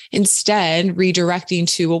 Instead, redirecting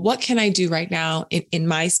to, well, what can I do right now in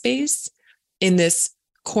my space, in this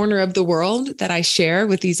corner of the world that I share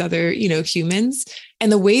with these other, humans?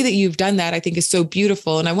 And the way that you've done that, I think, is so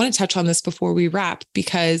beautiful. And I want to touch on this before we wrap,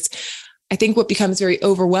 because I think what becomes very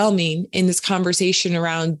overwhelming in this conversation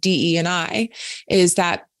around DE&I is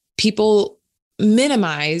that people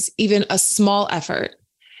minimize even a small effort.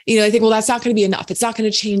 I think, well, that's not going to be enough. It's not going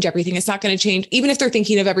to change everything. It's not going to change, even if they're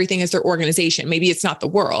thinking of everything as their organization. Maybe it's not the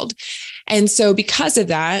world. And so because of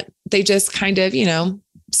that, they just kind of,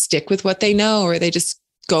 stick with what they know, or they just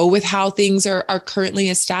go with how things are currently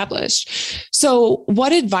established. So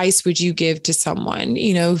what advice would you give to someone,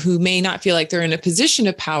 who may not feel like they're in a position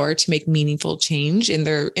of power to make meaningful change in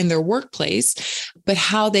their workplace, but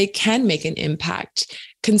how they can make an impact,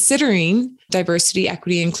 considering diversity,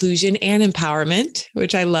 equity, inclusion, and empowerment,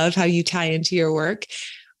 which I love how you tie into your work?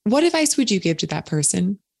 What advice would you give to that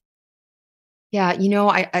person? Yeah,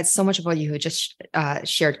 I so much of what you had just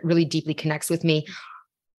shared really deeply connects with me.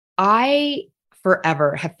 I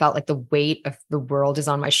forever have felt like the weight of the world is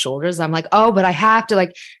on my shoulders. I'm like, oh, but I have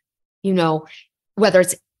to, whether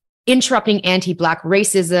it's interrupting anti-Black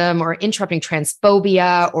racism or interrupting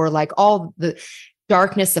transphobia, or like all the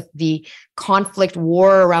darkness of the conflict,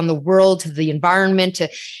 war around the world, to the environment,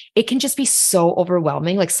 it can just be so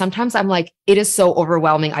overwhelming. Like sometimes I'm like, it is so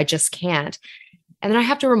overwhelming, I just can't. And then I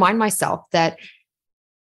have to remind myself that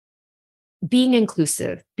being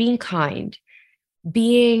inclusive, being kind,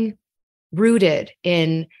 being rooted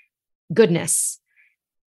in goodness,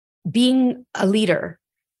 being a leader,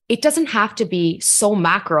 it doesn't have to be so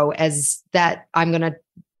macro as that I'm going to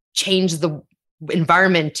change the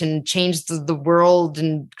environment and change the world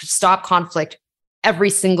and stop conflict for every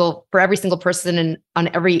single person and on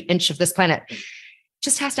every inch of this planet. It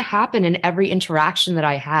just has to happen in every interaction that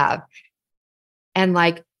I have, and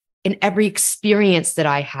like in every experience that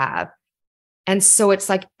I have. And so it's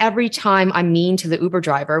like every time I'm mean to the Uber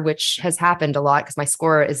driver, which has happened a lot because my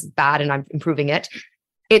score is bad and I'm improving it,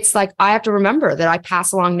 it's like I have to remember that I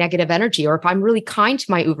pass along negative energy. Or if I'm really kind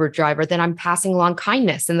to my Uber driver, then I'm passing along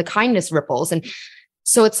kindness, and the kindness ripples. And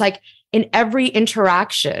so it's like in every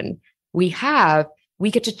interaction we have,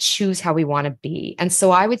 we get to choose how we want to be. And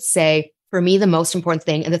so I would say, for me, the most important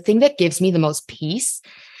thing, and the thing that gives me the most peace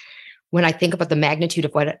when I think about the magnitude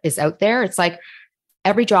of what is out there, it's like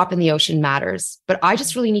every drop in the ocean matters, but I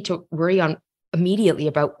just really need to worry on immediately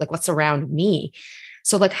about like what's around me.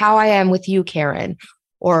 So like how I am with you, Karen,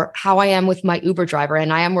 or how I am with my Uber driver.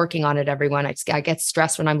 And I am working on it, everyone. I get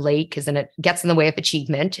stressed when I'm late because then it gets in the way of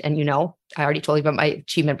achievement. And, I already told you about my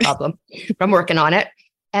achievement problem, but I'm working on it.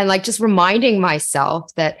 And like just reminding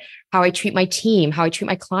myself that how I treat my team, how I treat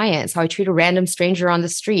my clients, how I treat a random stranger on the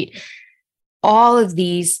street, all of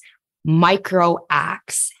these micro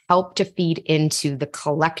acts help to feed into the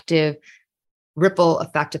collective ripple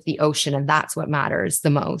effect of the ocean. And that's what matters the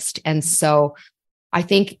most. And so I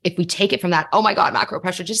think if we take it from that, oh my God, macro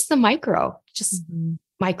pressure, just the micro,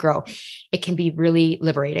 micro, it can be really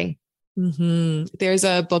liberating. Mm-hmm. There's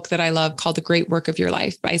a book that I love called The Great Work of Your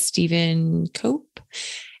Life by Stephen Cope.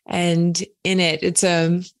 And in it, it's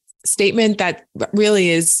a statement that really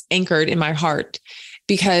is anchored in my heart,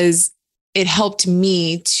 because it helped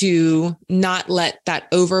me to not let that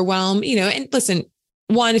overwhelm, and listen,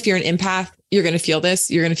 one, if you're an empath, you're going to feel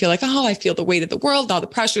this. You're going to feel like, oh, I feel the weight of the world, all the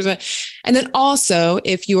pressures. And then also,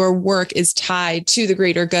 if your work is tied to the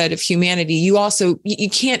greater good of humanity, you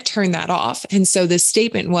can't turn that off. And so this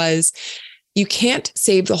statement was, you can't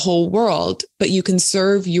save the whole world, but you can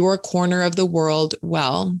serve your corner of the world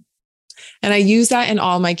well. And I use that in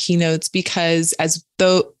all my keynotes, because as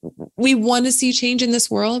though we want to see change in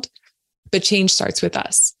this world, but change starts with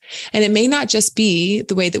us. And it may not just be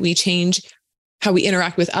the way that we change how we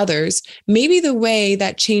interact with others. Maybe the way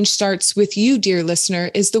that change starts with you, dear listener,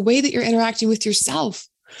 is the way that you're interacting with yourself.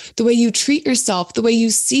 the way you treat yourself, the way you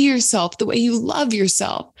see yourself, the way you love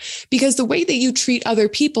yourself. Because the way that you treat other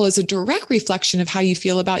people is a direct reflection of how you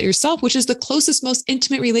feel about yourself, which is the closest, most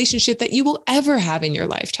intimate relationship that you will ever have in your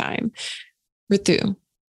lifetime. Ritu,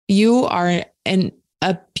 you are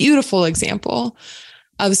a beautiful example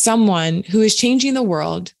of someone who is changing the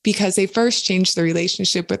world because they first changed the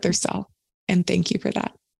relationship with themselves. And thank you for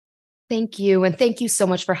that. Thank you. And thank you so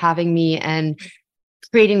much for having me and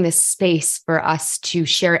creating this space for us to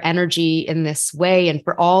share energy in this way and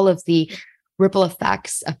for all of the ripple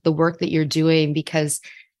effects of the work that you're doing, because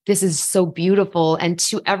this is so beautiful. And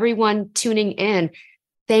to everyone tuning in,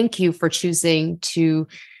 thank you for choosing to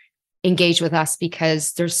engage with us,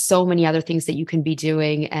 because there's so many other things that you can be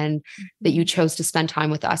doing, and that you chose to spend time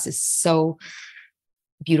with us is so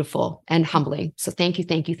beautiful and humbling. So thank you,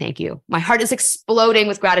 thank you, thank you. My heart is exploding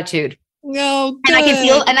with gratitude. No, and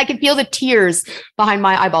I can feel the tears behind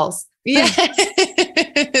my eyeballs. Yes.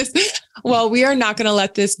 Well, we are not going to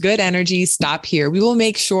let this good energy stop here. We will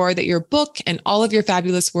make sure that your book and all of your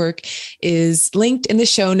fabulous work is linked in the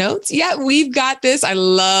show notes. Yeah, we've got this. I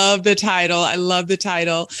love the title.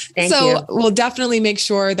 Thank you. We'll definitely make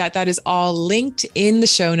sure that that is all linked in the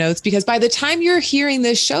show notes, because by the time you're hearing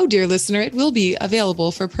this show, dear listener, it will be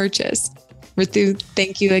available for purchase. Ritu,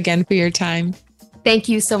 thank you again for your time. Thank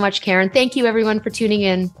you so much, Karen. Thank you, everyone, for tuning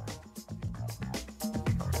in.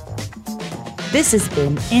 This has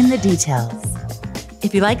been In the Details.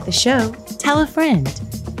 If you like the show, tell a friend.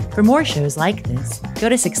 For more shows like this, go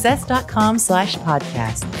to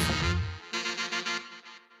success.com/podcast.